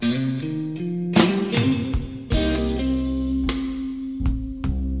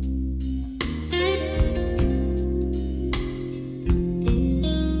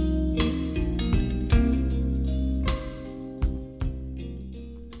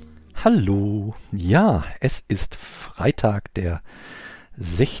Hallo, ja, es ist Freitag, der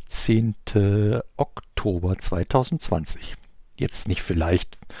 16. Oktober 2020. Jetzt nicht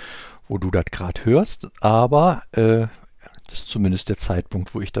vielleicht, wo du das gerade hörst, aber das ist zumindest der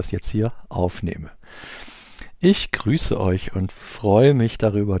Zeitpunkt, wo ich das jetzt hier aufnehme. Ich grüße euch und freue mich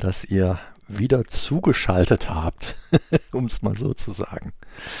darüber, dass ihr wieder zugeschaltet habt, um es mal so zu sagen.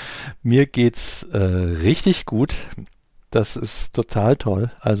 Mir geht's richtig gut. Das ist total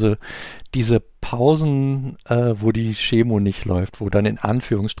toll. Also diese Pausen, wo die Chemo nicht läuft, wo dann in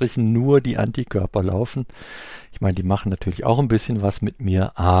Anführungsstrichen nur die Antikörper laufen. Ich meine, die machen natürlich auch ein bisschen was mit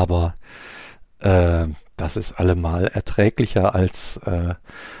mir, aber das ist allemal erträglicher als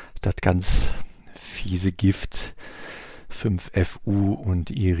das ganz fiese Gift 5-FU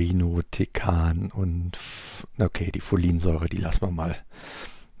und Irinotecan und okay, die Folinsäure, die lassen wir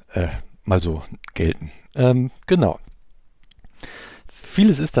mal so gelten. Genau.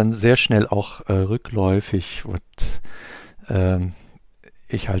 Vieles ist dann sehr schnell auch rückläufig und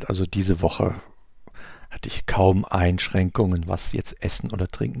ich halt also diese Woche hatte ich kaum Einschränkungen, was jetzt Essen oder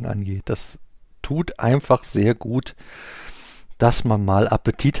Trinken angeht. Das tut einfach sehr gut, dass man mal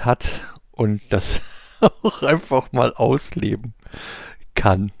Appetit hat und das auch einfach mal ausleben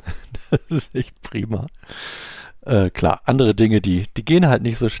kann. Das ist echt prima. Klar, andere Dinge, die gehen halt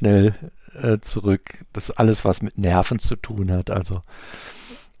nicht so schnell zurück. Das ist alles, was mit Nerven zu tun hat. Also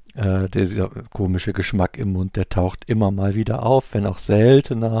dieser komische Geschmack im Mund, der taucht immer mal wieder auf, wenn auch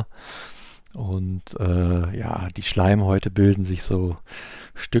seltener. Und ja, die Schleimhäute bilden sich so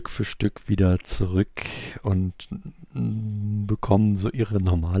Stück für Stück wieder zurück und bekommen so ihre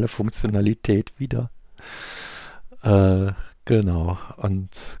normale Funktionalität wieder. Genau. Und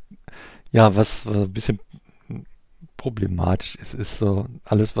ja, was ein bisschen problematisch ist so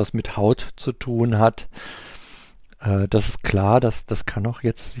alles, was mit Haut zu tun hat. Das ist klar, das kann auch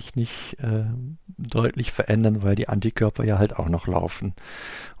jetzt sich nicht deutlich verändern, weil die Antikörper ja halt auch noch laufen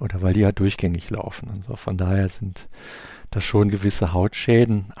oder weil die ja durchgängig laufen und so. Von daher sind da schon gewisse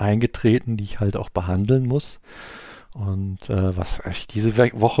Hautschäden eingetreten, die ich halt auch behandeln muss. Und was diese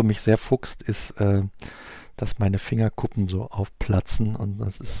Woche mich sehr fuchst, ist, dass meine Fingerkuppen so aufplatzen und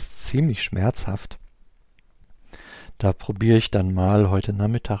das ist ziemlich schmerzhaft. Da probiere ich dann mal heute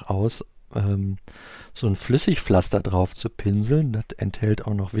Nachmittag aus, so ein Flüssigpflaster drauf zu pinseln. Das enthält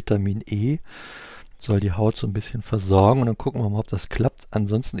auch noch Vitamin E, soll die Haut so ein bisschen versorgen und dann gucken wir mal, ob das klappt.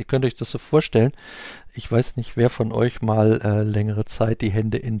 Ansonsten, ihr könnt euch das so vorstellen, ich weiß nicht, wer von euch mal längere Zeit die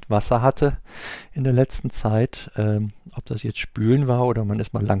Hände in Wasser hatte in der letzten Zeit, ob das jetzt Spülen war oder man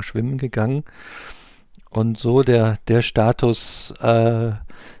ist mal lang schwimmen gegangen. Und so der Status,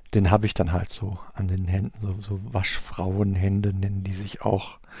 den habe ich dann halt so an den Händen, so Waschfrauenhände nennen die sich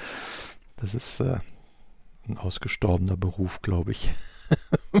auch. Das ist ein ausgestorbener Beruf, glaube ich.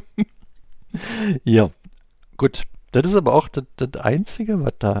 Ja, gut. Das ist aber auch das Einzige,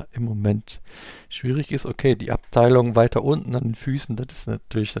 was da im Moment schwierig ist. Okay, die Abteilung weiter unten an den Füßen, das ist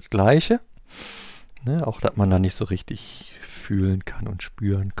natürlich das Gleiche. Ne? Auch, dass man da nicht so richtig fühlen kann und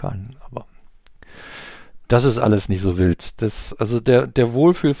spüren kann. Aber das ist alles nicht so wild. Also der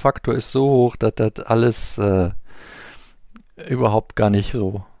Wohlfühlfaktor ist so hoch, dass das alles überhaupt gar nicht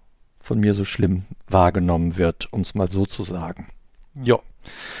so von mir so schlimm wahrgenommen wird, um es mal so zu sagen. Ja,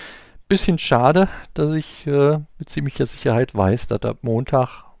 bisschen schade, dass ich mit ziemlicher Sicherheit weiß, dass ab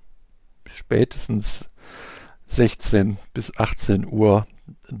Montag spätestens 16 bis 18 Uhr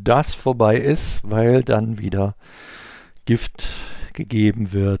das vorbei ist, weil dann wieder Gift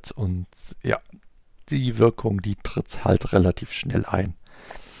gegeben wird und ja, die Wirkung, die tritt halt relativ schnell ein.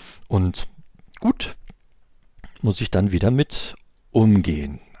 Und gut, muss ich dann wieder mit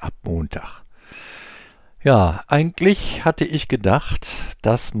umgehen ab Montag. Ja, eigentlich hatte ich gedacht,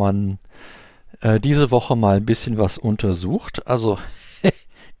 dass man diese Woche mal ein bisschen was untersucht. Also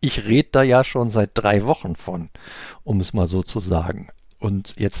ich rede da ja schon seit 3 Wochen von, um es mal so zu sagen.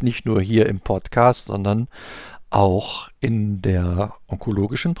 Und jetzt nicht nur hier im Podcast, sondern auch in der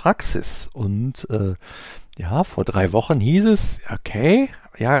onkologischen Praxis. Und ja, vor 3 Wochen hieß es, okay,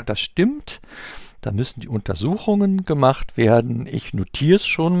 ja, das stimmt. Da müssen die Untersuchungen gemacht werden. Ich notiere es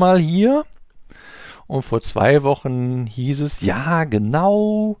schon mal hier. Und vor 2 Wochen hieß es, ja,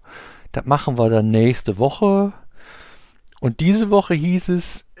 genau, das machen wir dann nächste Woche. Und diese Woche hieß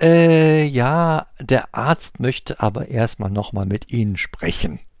es, ja, der Arzt möchte aber erstmal nochmal mit Ihnen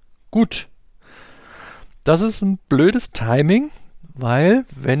sprechen. Gut, das ist ein blödes Timing, weil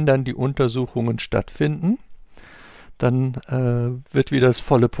wenn dann die Untersuchungen stattfinden, dann wird wieder das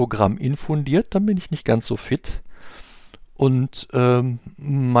volle Programm infundiert, dann bin ich nicht ganz so fit. Und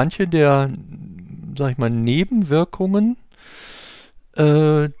manche der, sag ich mal, Nebenwirkungen,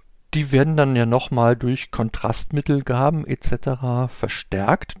 die werden dann ja nochmal durch Kontrastmittelgaben etc.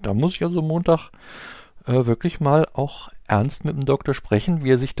 verstärkt. Da muss ich also Montag wirklich mal auch ernst mit dem Doktor sprechen,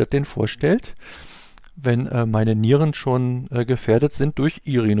 wie er sich das denn vorstellt, wenn meine Nieren schon gefährdet sind durch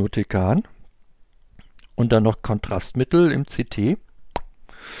Irinotecan und dann noch Kontrastmittel im CT,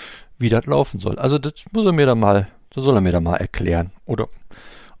 wie das laufen soll. Also das soll er mir da mal erklären. Oder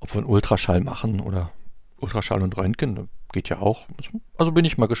ob wir einen Ultraschall machen oder Ultraschall und Röntgen, das geht ja auch. Also bin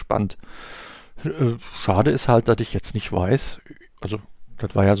ich mal gespannt. Schade ist halt, dass ich jetzt nicht weiß, also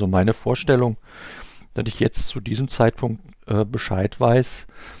das war ja so meine Vorstellung, dass ich jetzt zu diesem Zeitpunkt Bescheid weiß,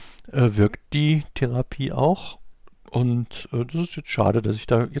 wirkt die Therapie auch. Und das ist jetzt schade, dass ich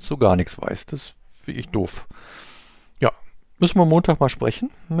da jetzt so gar nichts weiß. Das finde ich doof. Ja, müssen wir Montag mal sprechen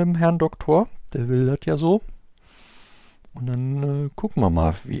mit dem Herrn Doktor. Der will das ja so. Und dann gucken wir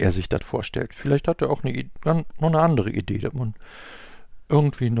mal, wie er sich das vorstellt. Vielleicht hat er auch noch eine andere Idee, dass man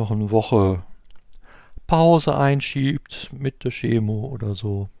irgendwie noch eine Woche Pause einschiebt mit der Chemo oder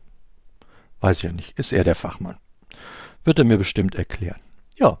so. Weiß ich ja nicht. Ist er der Fachmann. Wird er mir bestimmt erklären.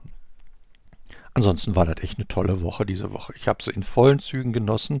 Ja. Ansonsten war das echt eine tolle Woche diese Woche. Ich habe sie in vollen Zügen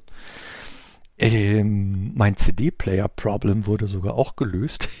genossen. Mein CD-Player-Problem wurde sogar auch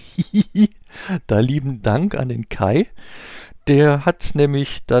gelöst. Da lieben Dank an den Kai. Der hat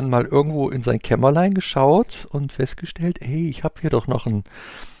nämlich dann mal irgendwo in sein Kämmerlein geschaut und festgestellt, hey, ich habe hier doch noch einen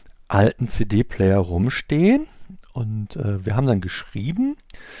alten CD-Player rumstehen. Und wir haben dann geschrieben.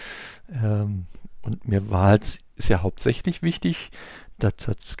 Und mir war halt, ist ja hauptsächlich wichtig, dass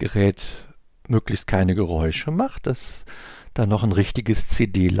das Gerät möglichst keine Geräusche macht, dass da noch ein richtiges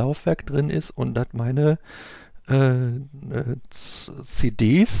CD-Laufwerk drin ist und dass meine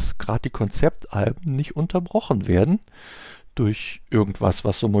CDs, gerade die Konzeptalben, nicht unterbrochen werden durch irgendwas,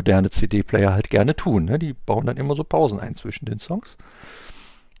 was so moderne CD-Player halt gerne tun. Ne? Die bauen dann immer so Pausen ein zwischen den Songs.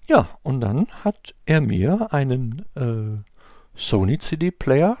 Ja, und dann hat er mir einen Sony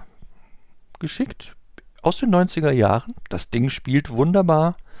CD-Player geschickt aus den 90er Jahren. Das Ding spielt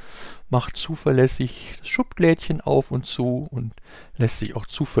wunderbar, macht zuverlässig das Schublädchen auf und zu und lässt sich auch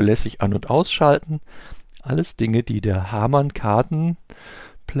zuverlässig an- und ausschalten. Alles Dinge, die der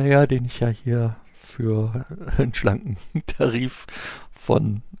Harman-Karten-Player, den ich ja hier für einen schlanken Tarif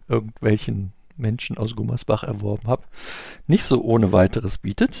von irgendwelchen Menschen aus Gummersbach erworben habe, nicht so ohne weiteres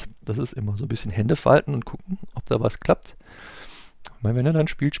bietet. Das ist immer so ein bisschen Hände falten und gucken, ob da was klappt. Ich meine, wenn er dann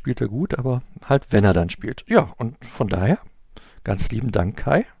spielt, spielt er gut, aber halt, wenn er dann spielt. Ja, und von daher, ganz lieben Dank,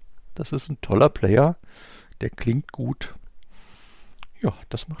 Kai. Das ist ein toller Player. Der klingt gut. Ja,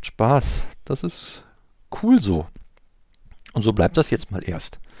 das macht Spaß. Das ist cool so. Und so bleibt das jetzt mal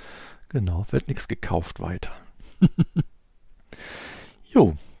erst. Genau, wird nichts gekauft weiter.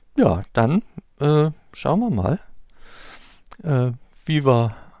 Jo, ja, dann schauen wir mal,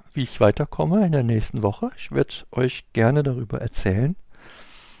 wie ich weiterkomme in der nächsten Woche. Ich werde euch gerne darüber erzählen.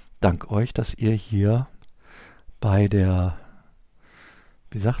 Dank euch, dass ihr hier bei der,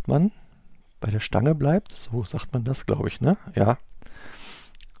 wie sagt man, bei der Stange bleibt. So sagt man das, glaube ich, ne? Ja.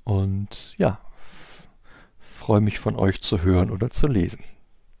 Und ja, freue mich von euch zu hören oder zu lesen.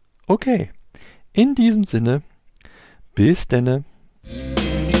 Okay, in diesem Sinne, bis denne.